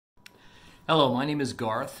Hello, my name is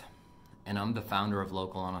Garth, and I'm the founder of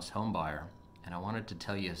Local Honest Homebuyer, and I wanted to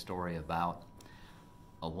tell you a story about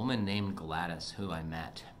a woman named Gladys who I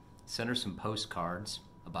met. Sent her some postcards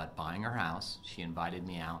about buying her house. She invited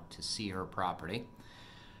me out to see her property,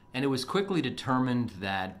 and it was quickly determined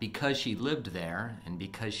that because she lived there and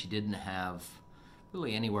because she didn't have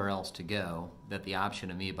really anywhere else to go, that the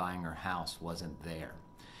option of me buying her house wasn't there.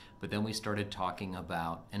 But then we started talking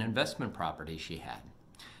about an investment property she had.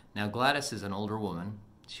 Now, Gladys is an older woman.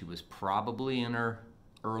 She was probably in her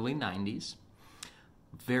early 90s.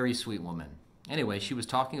 Very sweet woman. Anyway, she was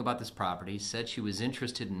talking about this property, said she was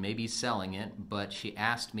interested in maybe selling it, but she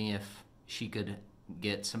asked me if she could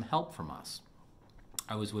get some help from us.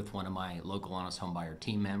 I was with one of my Local Honest Homebuyer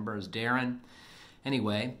team members, Darren.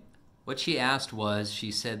 Anyway, what she asked was,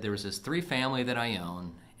 she said there was this 3-family that I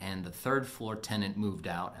own, and the 3rd floor tenant moved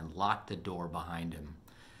out and locked the door behind him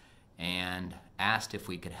and asked if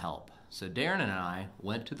we could help. So Darren and I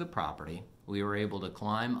went to the property. We were able to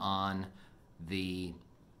climb on the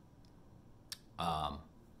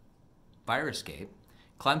fire escape,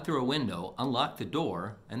 climb through a window, unlock the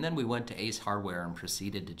door, and then we went to Ace Hardware and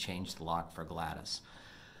proceeded to change the lock for Gladys.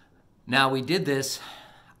 Now, we did this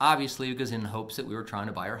obviously because in hopes that we were trying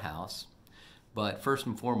to buy her house, but first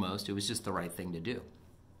and foremost, it was just the right thing to do.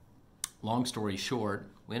 Long story short,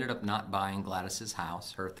 we ended up not buying Gladys's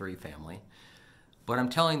house, her 3-family. But I'm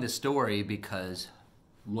telling this story because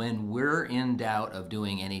when we're in doubt of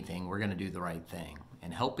doing anything, we're going to do the right thing.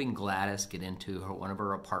 And helping Gladys get into one of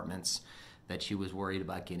her apartments that she was worried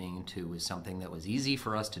about getting into was something that was easy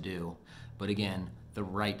for us to do, but again, the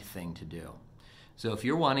right thing to do. So if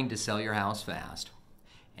you're wanting to sell your house fast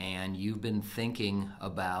and you've been thinking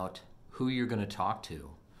about who you're going to talk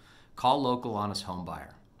to, call Local Honest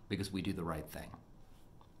Homebuyer, because we do the right thing.